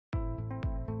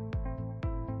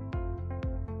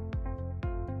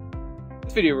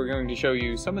this video we're going to show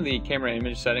you some of the camera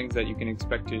image settings that you can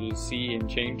expect to see and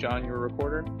change on your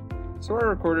recorder. So our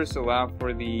recorders allow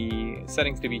for the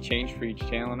settings to be changed for each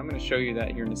channel, and I'm going to show you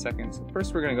that here in a second. So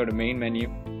first we're going to go to main menu.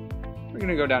 We're going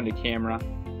to go down to camera.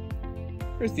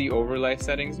 Here's the overlay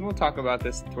settings, and we'll talk about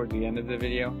this toward the end of the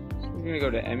video. So we're going to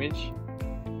go to image,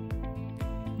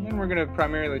 and then we're going to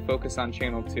primarily focus on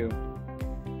channel 2.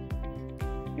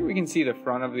 Here we can see the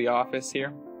front of the office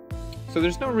here. So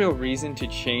there's no real reason to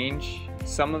change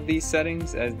some of these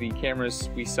settings, as the cameras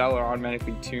we sell are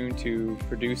automatically tuned to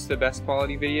produce the best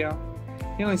quality video.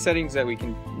 The only settings that we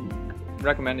can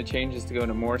recommend to change is to go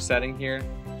to more setting here.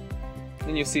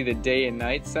 Then you'll see the day and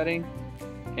night setting,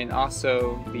 and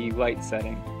also the light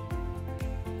setting.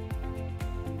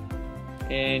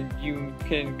 And you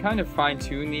can kind of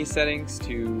fine-tune these settings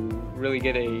to really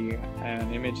get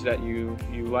an image that you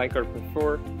like or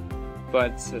prefer,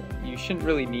 but you shouldn't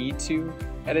really need to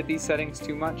edit these settings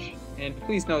too much. And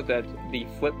please note that the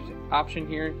flipped option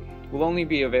here will only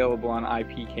be available on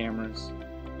IP cameras.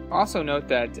 Also note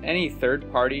that any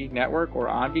third-party network or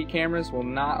OnV cameras will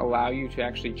not allow you to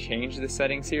actually change the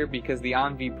settings here, because the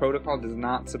OnV protocol does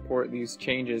not support these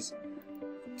changes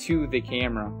to the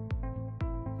camera.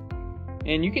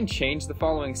 And you can change the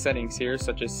following settings here,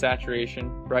 such as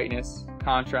saturation, brightness,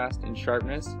 contrast, and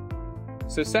sharpness.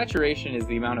 So saturation is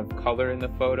the amount of color in the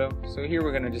photo. So here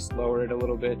we're going to just lower it a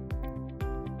little bit.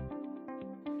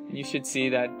 You should see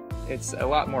that it's a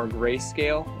lot more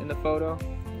grayscale in the photo.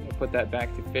 We'll put that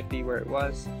back to 50 where it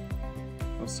was.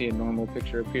 We'll see a normal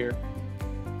picture appear.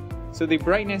 So the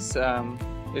brightness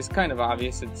is kind of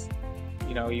obvious. It's,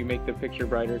 you make the picture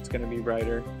brighter, it's going to be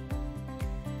brighter.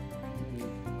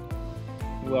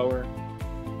 Lower,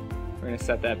 we're going to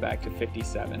set that back to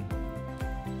 57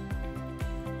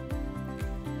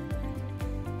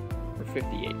 or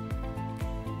 58.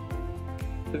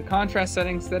 For the contrast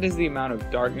settings, that is the amount of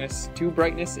darkness to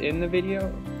brightness in the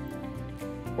video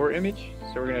or image.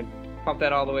 So we're going to pump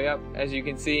that all the way up. As you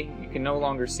can see, you can no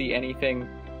longer see anything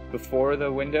before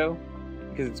the window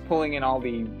because it's pulling in all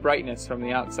the brightness from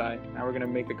the outside. Now we're going to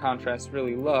make the contrast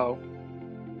really low,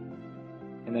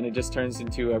 and then it just turns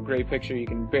into a gray picture. You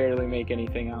can barely make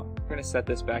anything out. We're going to set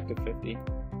this back to 50.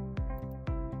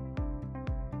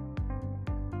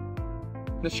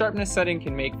 The sharpness setting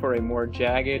can make for a more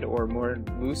jagged or more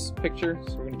loose picture,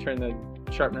 so we're going to turn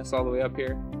the sharpness all the way up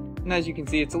here. And as you can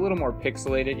see, it's a little more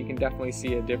pixelated. You can definitely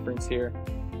see a difference here.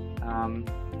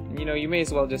 You may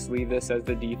as well just leave this as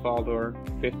the default or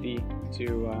 50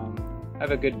 to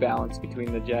have a good balance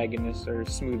between the jaggedness or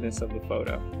smoothness of the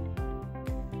photo.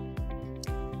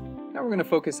 Now we're going to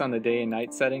focus on the day and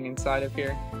night setting inside of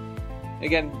here.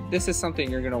 Again, this is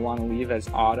something you're going to want to leave as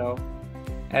auto,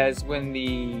 as when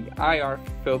the IR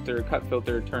filter, cut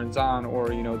filter turns on, or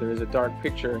there is a dark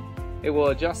picture, it will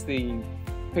adjust the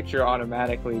picture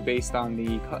automatically based on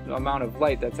the amount of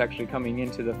light that's actually coming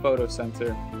into the photo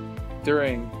sensor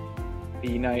during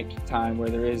the night time where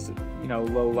there is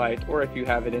low light, or if you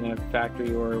have it in a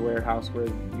factory or a warehouse where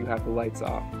you have the lights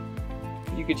off.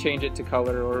 You could change it to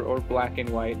color or black and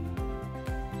white,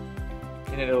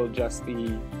 and it'll adjust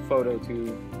the photo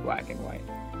to black and white.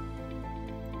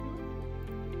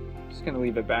 Just going to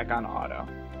leave it back on auto.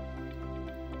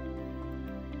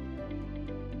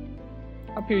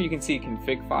 Up here you can see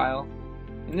config file,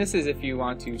 and this is if you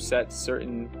want to set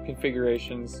certain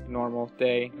configurations: normal,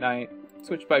 day, night.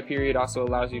 Switch by period also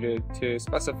allows you to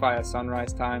specify a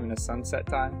sunrise time and a sunset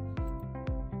time.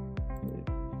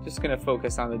 Just going to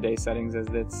focus on the day settings, as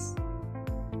that's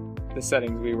the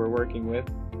settings we were working with.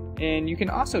 And you can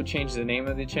also change the name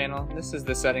of the channel. This is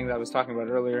the setting that I was talking about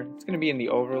earlier. It's going to be in the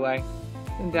overlay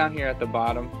and down here at the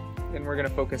bottom, and we're going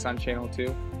to focus on channel 2.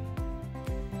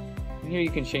 And here you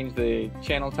can change the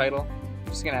channel title. I'm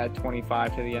just going to add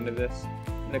 25 to the end of this,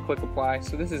 and then click apply.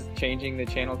 So this is changing the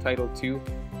channel title to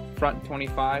front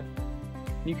 25.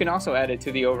 You can also add it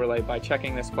to the overlay by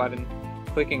checking this button,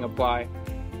 clicking apply,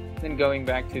 then going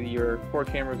back to your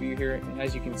 4-camera view here, and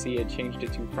as you can see, it changed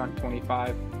it to front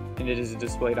 25, and it is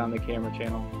displayed on the camera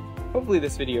channel. Hopefully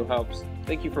this video helps.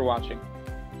 Thank you for watching.